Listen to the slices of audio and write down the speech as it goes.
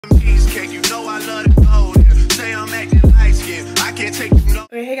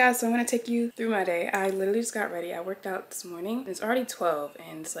Okay, hey guys, so I'm gonna take you through my day. I literally just got ready. I worked out this morning. It's already 12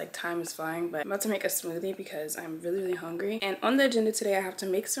 and it's like time is flying, but I'm about to make a smoothie because I'm really hungry. And on the agenda today, I have to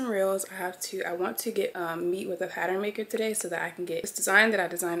make some reels. I want to get meet with a pattern maker today so that I can get this design that I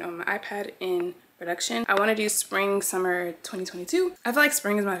designed on my iPad in production. I want to do spring summer 2022. I feel like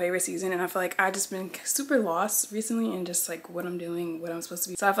spring is my favorite season, and I feel like I just been super lost recently in just like what I'm doing, what I'm supposed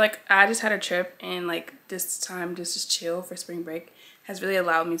to be. So I feel like I just had a trip, and like this time just chill for spring break has really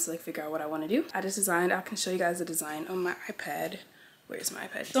allowed me to like figure out what I want to do. I can show you guys the design on my iPad. Where's my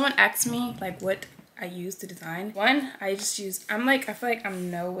iPad? Someone asked me like what I use to design. One, I feel like I'm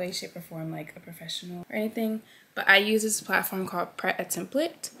no way, shape, or form like a professional or anything, but I use this platform called Pret a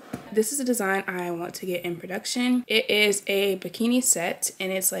template. This is a design I want to get in production. It is a bikini set,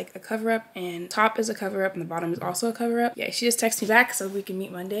 and it's like a cover up, and top is a cover up and the bottom is also a cover up. Yeah, she just texted me back so we can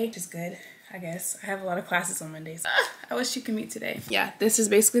meet Monday, which is good. I guess I have a lot of classes on Mondays. I wish you could meet today. Yeah, this is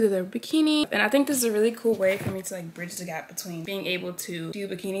basically the bikini, and I think this is a really cool way for me to like bridge the gap between being able to do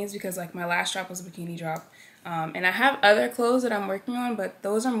bikinis, because like my last drop was a bikini drop, and I have other clothes that I'm working on, but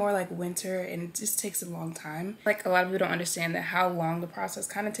those are more like winter and it just takes a long time. Like a lot of people don't understand that how long the process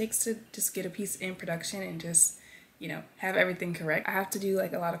kind of takes to just get a piece in production and just, you know, have everything correct. I have to do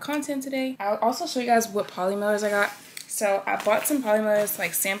like a lot of content today. I'll also show you guys what polymailers I got. So I bought some polymailers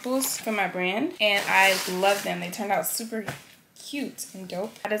like samples from my brand, and I love them. They turned out super cute and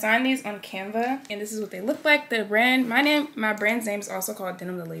dope. I designed these on Canva, and this is what they look like. The brand, my brand's name is also called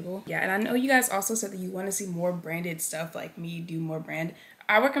Denim the Label. Yeah, and I know you guys also said that you want to see more branded stuff, like me do more brand.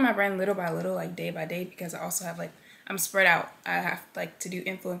 I work on my brand little by little, like day by day, because I also have like, I'm spread out. I have like to do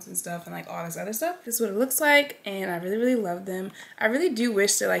influence and stuff and like all this other stuff. This is what it looks like, and I really love them. I really do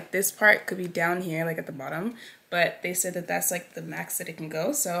wish that like this part could be down here, like at the bottom, but they said that that's like the max that it can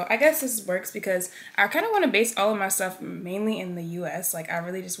go. So I guess this works because I kind of want to base all of my stuff mainly in the US. Like I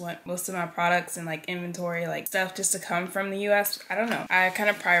really just want most of my products and like inventory, like stuff just to come from the US. I don't know. I kind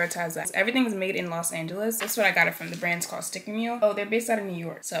of prioritize that. Everything is made in Los Angeles. That's what I got it from. The brand's called Stickermule. Oh, they're based out of New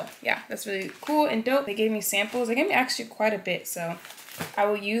York. So yeah, that's really cool and dope. They gave me samples. They gave me actually quite a bit. So I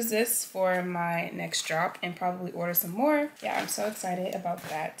will use this for my next drop and probably order some more. Yeah, I'm so excited about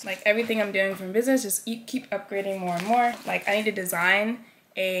that. Like everything I'm doing from business, just keep upgrading more and more. Like I need to design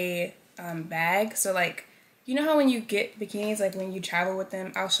a bag. So like, you know how when you get bikinis, like when you travel with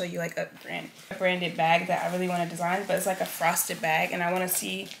them, I'll show you like a branded bag that I really want to design, but it's like a frosted bag, and I want to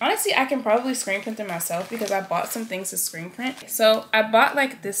see, honestly, I can probably screen print them myself because I bought some things to screen print. So I bought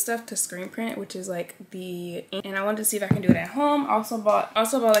like this stuff to screen print, which is like and I wanted to see if I can do it at home. Also bought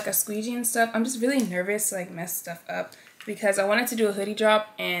like a squeegee and stuff. I'm just really nervous to like mess stuff up, because I wanted to do a hoodie drop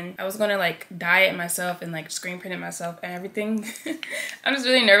and I was gonna like dye it myself and like screen print it myself and everything. I'm just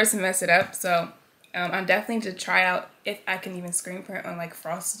really nervous to mess it up. So I'm definitely to try out if I can even screen print on like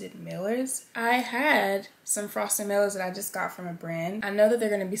frosted mailers. I had some frosted mailers that I just got from a brand. I know that they're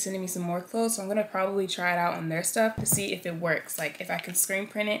going to be sending me some more clothes, so I'm going to probably try it out on their stuff to see if it works, like if I can screen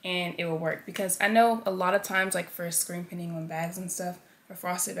print it and it will work, because I know a lot of times like for screen printing on bags and stuff, for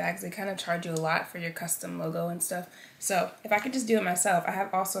frosted bags, they kind of charge you a lot for your custom logo and stuff. So if I could just do it myself. I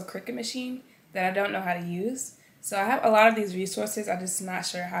have also a Cricut machine that I don't know how to use. So I have a lot of these resources. I'm just not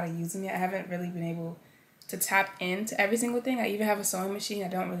sure how to use them yet. I haven't really been able to tap into every single thing. I even have a sewing machine. I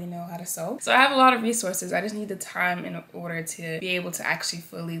don't really know how to sew. So I have a lot of resources. I just need the time in order to be able to actually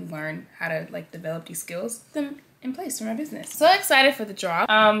fully learn how to like develop these skills, put them in place for my business. So excited for the drop.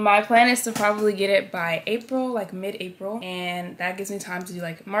 My plan is to probably get it by April, like mid-April, and that gives me time to do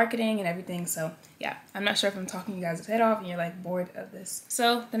like marketing and everything. So yeah, I'm not sure if I'm talking you guys' head off and you're like bored of this.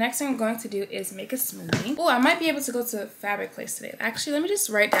 So the next thing I'm going to do is make a smoothie. Oh, I might be able to go to Fabric Place today. Actually, let me just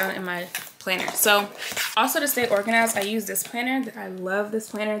write down in my planner. So also to stay organized, I use this planner. I love this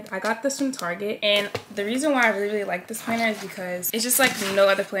planner. I got this from Target, and the reason why I really like this planner is because it's just like no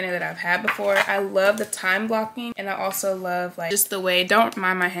other planner that I've had before. I love the time blocking, and I also love like just the way, don't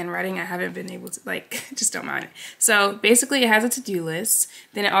mind my handwriting, I haven't been able to like, just don't mind it. So basically it has a to-do list,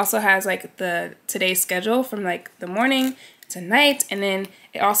 then it also has like the today's schedule from like the morning to night, and then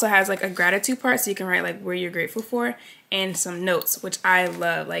it also has like a gratitude part, so you can write like where you're grateful for, and some notes, which I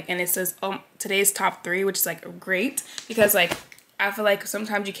love. Like, and it says today's top 3, which is like great, because like I feel like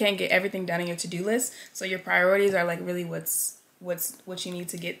sometimes you can't get everything done in your to-do list, so your priorities are like really what you need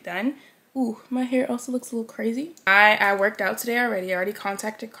to get done. Ooh, my hair also looks a little crazy. I worked out today already. I already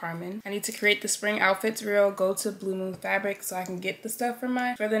contacted Carmen. I need to create the spring outfits reel, go to Blue Moon Fabric so I can get the stuff for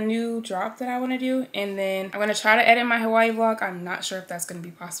the new drop that I want to do. And then I'm going to try to edit my Hawaii vlog. I'm not sure if that's going to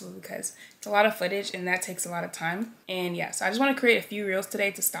be possible because it's a lot of footage and that takes a lot of time. And yeah, so I just want to create a few reels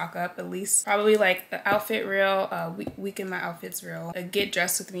today to stock up at least. Probably like the outfit reel, week in my outfits reel, a get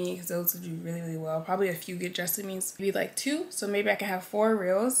dressed with me because those would do really, really well. Probably a few get dressed with me, maybe like 2. So maybe I can have 4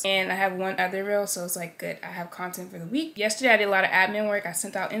 reels and I have 1 other reel, so it's like good. I have content for the week. Yesterday I did a lot of admin work. I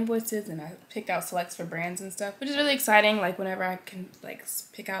sent out invoices and I picked out selects for brands and stuff, which is really exciting. Like whenever I can like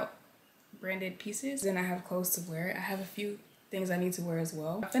pick out branded pieces, then I have clothes to wear. I have a few things I need to wear as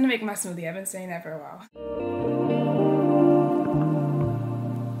well. I'm gonna make my smoothie. I've been saying that for a while.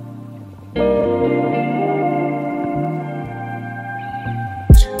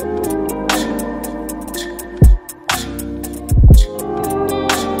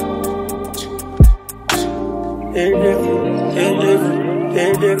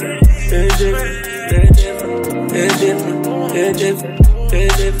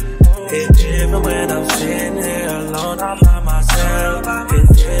 It's different when I'm sitting here alone all by myself.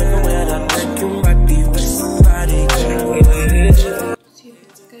 It's different when I think you might be with somebody, girl. See if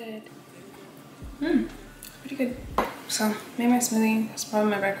it's good. Pretty good. So, made my smoothie. That's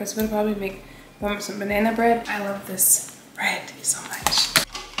probably my breakfast. I'm gonna probably make some banana bread. I love this bread so much.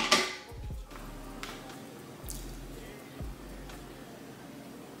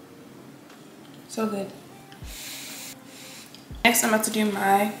 So good. Next, I'm about to do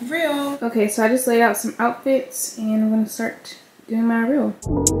my reel. Okay, so I just laid out some outfits and I'm gonna start doing my reel.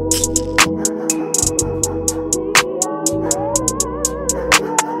 Don't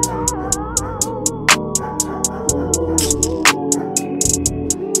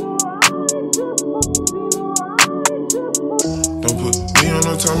put me on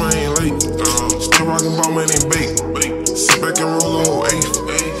no time, I ain't late. Still rockin' ball, man, ain't bake. Sit back and roll a whole eighth.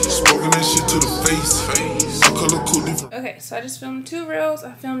 Smoking that shit to the face. Okay, so I just filmed 2 reels.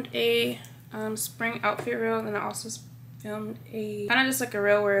 I filmed a spring outfit reel, and I also filmed a kind of just like a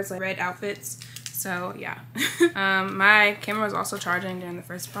reel where it's like red outfits. So yeah, my camera was also charging during the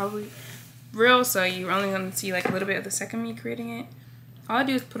first probably reel, so you're only going to see like a little bit of the second me creating it. All I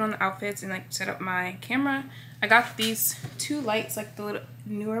do is put on the outfits and like set up my camera. I got these 2 lights, like the little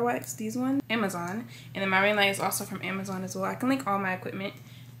newer lights, these ones, Amazon, and then my ring light is also from Amazon as well. I can link all my equipment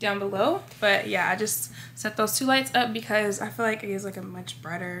down below, but yeah, I just set those 2 lights up because I feel like it gives like a much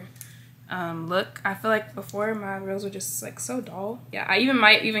brighter look. I feel like before my reels were just like so dull. Yeah, I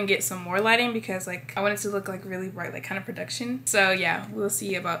might even get some more lighting because like I want it to look like really bright, like kind of production. So yeah, we'll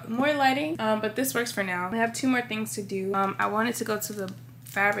see about more lighting, but this works for now. I have 2 more things to do. I wanted to go to the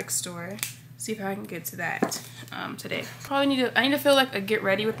fabric store, see if I can get to that today. I need to feel like a get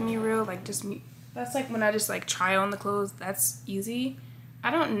ready with me reel, like just me. That's like when I just like try on the clothes. That's easy. I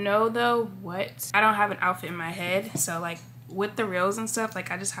don't know though I don't have an outfit in my head, so like with the reels and stuff,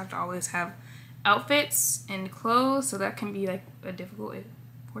 like I just have to always have outfits and clothes, so that can be like a difficult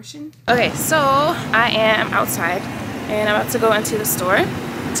portion. Okay, so I am outside and I'm about to go into the store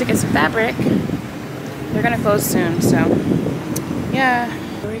to get some fabric. They're gonna close soon, so yeah,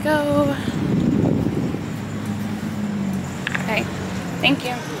 here we go. Hey, thank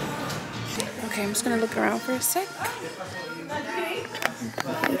you. Okay, I'm just gonna look around for a sec. I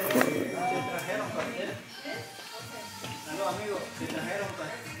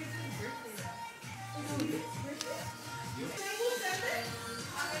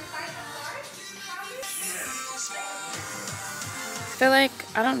feel like,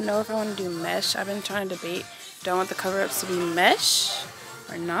 I don't know if I want to do mesh. I've been trying to debate, do I want the cover-ups to be mesh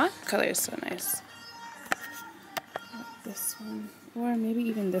or not? The color is so nice. This one, or maybe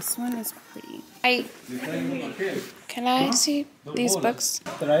even this one is pretty. Can I see these books?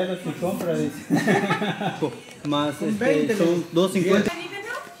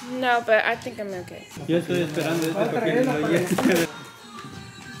 No, but I think I'm okay. Yo estoy esperando esto porque no llegue.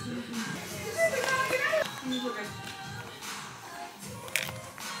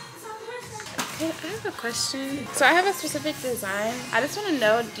 I have a question. So I have a specific design. I just want to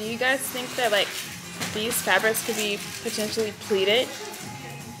know, do you guys think that like these fabrics could be potentially pleated?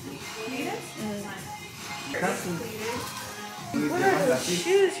 Pleated? What are those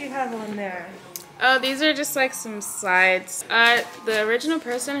shoes you have on there? Oh, these are just like some slides. The original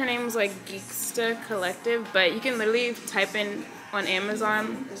person, her name was like Geeksta Collective, but you can literally type in on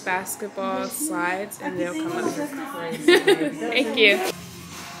Amazon basketball slides and they'll come up. Thank you.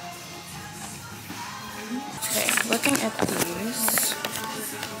 Okay, looking at these.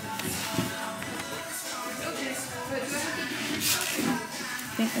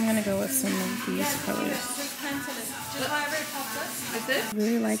 I think I'm gonna go with some of these colors. I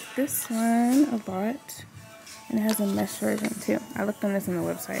really like this one a lot. And it has a mesh version too. I looked on this on the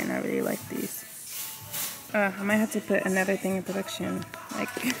website and I really like these. I might have to put another thing in production. Like,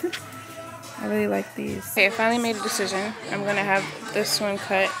 I really like these. Okay, I finally made a decision. I'm gonna have this one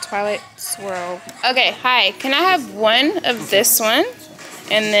cut Twilight Swirl. Okay, hi. Can I have one of this one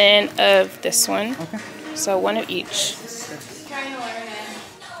and then of this one? Okay. So one of each.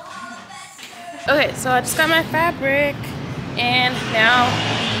 Okay, so I just got my fabric and now,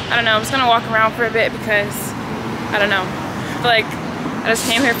 I don't know, I'm just gonna walk around for a bit because, I don't know, I feel like I just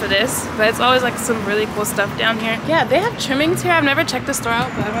came here for this, but it's always like some really cool stuff down here. Yeah, they have trimmings here. I've never checked the store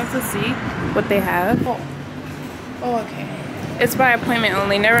out, but I want to see what they have. Oh, okay. It's by appointment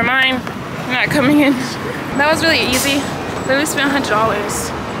only. Never mind. I'm not coming in. That was really easy. Literally spent $100.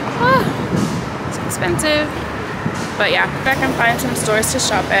 Oh, it's expensive. But yeah, if I can find some stores to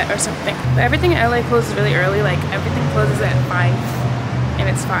shop at or something. But everything in LA closes really early. Like everything closes at 5 and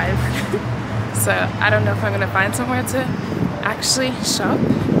it's 5. So I don't know if I'm gonna find somewhere to actually shop,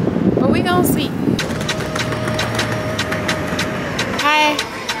 but we gonna see. Hi.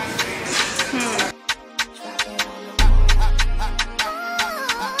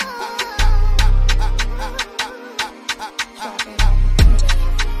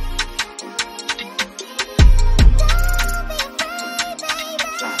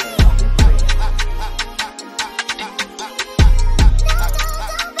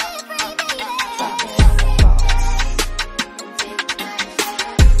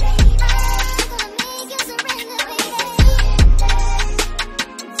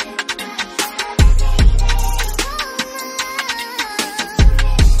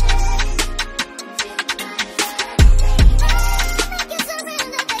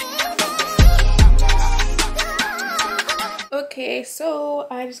 Okay, so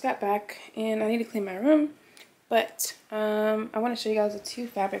I just got back and I need to clean my room, but I want to show you guys the two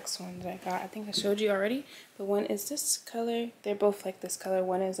fabrics one that I got. I think I showed you already, but one is this color. They're both like this color.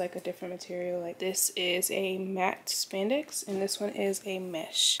 One is like a different material. Like this is a matte spandex and this one is a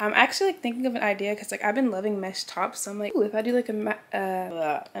mesh. I'm actually like thinking of an idea because like I've been loving mesh tops, so I'm like, ooh, if I do like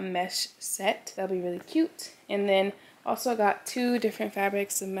a mesh set, that'll be really cute. And then also got two different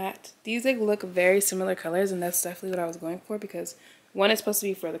fabrics of matte. These like look very similar colors, and that's definitely what I was going for because one is supposed to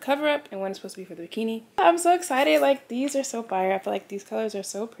be for the cover up and one is supposed to be for the bikini. I'm so excited. Like these are so fire. I feel like these colors are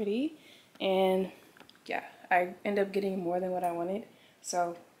so pretty, and yeah, I end up getting more than what I wanted.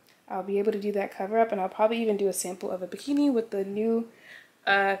 So I'll be able to do that cover up, and I'll probably even do a sample of a bikini with the new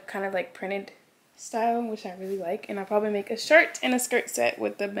kind of like printed style, which I really like. And I'll probably make a shirt and a skirt set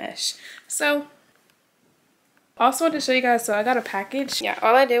with the mesh. So also wanted to show you guys, so I got a package. Yeah,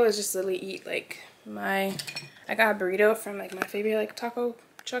 all I did was just literally eat like I got a burrito from like my favorite like taco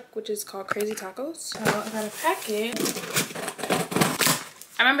truck, which is called Crazy Tacos. So I got a package.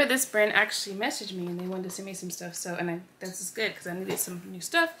 I remember this brand actually messaged me and they wanted to send me some stuff, so this is good because I needed some new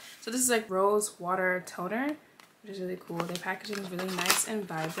stuff. So this is like rose water toner, which is really cool. The packaging is really nice and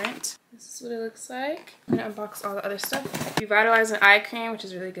vibrant. This is what it looks like. I'm gonna unbox all the other stuff. Revitalizing eye cream, which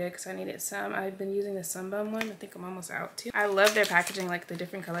is really good because I needed some. I've been using the Sunbum one. I think I'm almost out too. I love their packaging, like the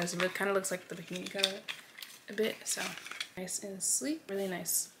different colors. It kind of looks like the bikini color a bit. So nice and sleek, really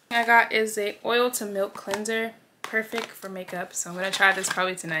nice. Thing I got is a oil to milk cleanser, perfect for makeup. So I'm gonna try this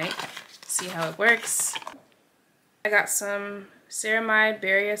probably tonight to see how it works. I got some ceramide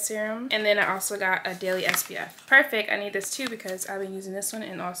barrier serum, and then I also got a daily SPF. Perfect. I need this too because I've been using this one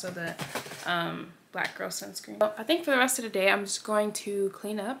and also the Black Girl sunscreen. So I think for the rest of the day I'm just going to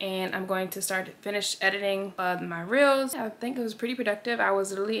clean up and I'm going to finish editing my reels. I think it was pretty productive. I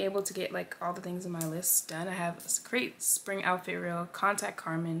was literally able to get like all the things on my list done. I have a great spring outfit reel, contact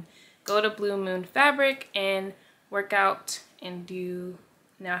Carmen, go to Blue Moon fabric, and work out and do.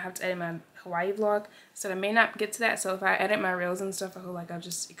 Now I have to edit my Hawaii vlog, so I may not get to that. So if I edit my reels and stuff, I feel like I'll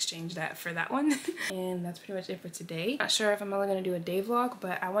just exchange that for that one. And that's pretty much it for today. Not sure if I'm only gonna do a day vlog,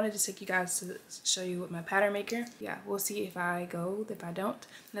 but I wanted to take you guys to show you what my pattern maker. Yeah, we'll see if I go, if I don't.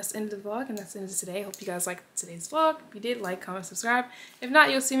 And that's the end of the vlog, and that's the end of today. Hope you guys liked today's vlog. If you did, like, comment, subscribe. If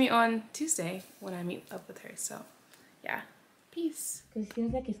not, you'll see me on Tuesday when I meet up with her. So yeah, peace. Because it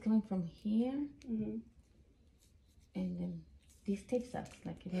feels like it's coming from here, and then this tape sucks,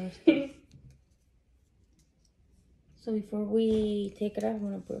 like it never stays. So before we take it off, I'm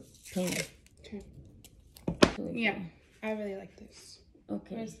gonna put paint. Okay. Yeah, I really like this.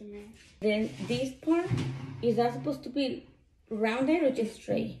 Okay. Where's the mirror? Then this part, is that supposed to be rounded or just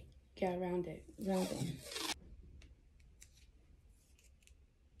straight? Yeah, rounded. Rounded.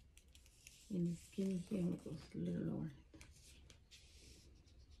 And skinny here, and it goes a little lower.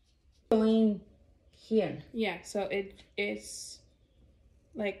 Join here. Yeah, so it's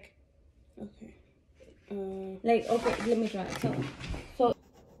like, okay. Like, okay, let me try. So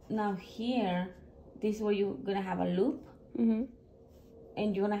now here, this is where you're gonna have a loop. Mm-hmm.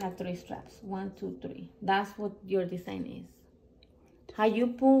 And you're gonna have 3 straps. 1, 2, 3. That's what your design is. How you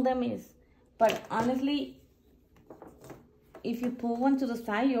pull them is, but honestly, if you pull one to the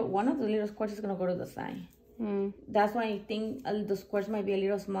side, one of the little squares is gonna go to the side. That's why I think the squares might be a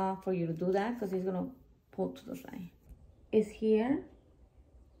little small for you to do that, because it's gonna pull to the side. It's here,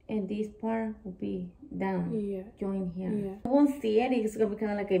 and this part will be down. Yeah. Join here. Yeah. You won't see it. It's gonna be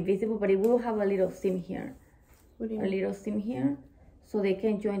kind of like invisible, but it will have a little seam here. What do you a mean? little seam here, so they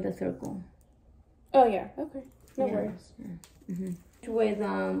can join the circle. Oh yeah. Okay. No Yeah. worries. Yeah. Mm-hmm. With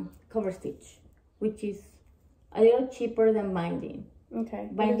cover stitch, which is a little cheaper than binding. Okay.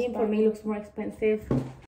 Binding for me looks more expensive.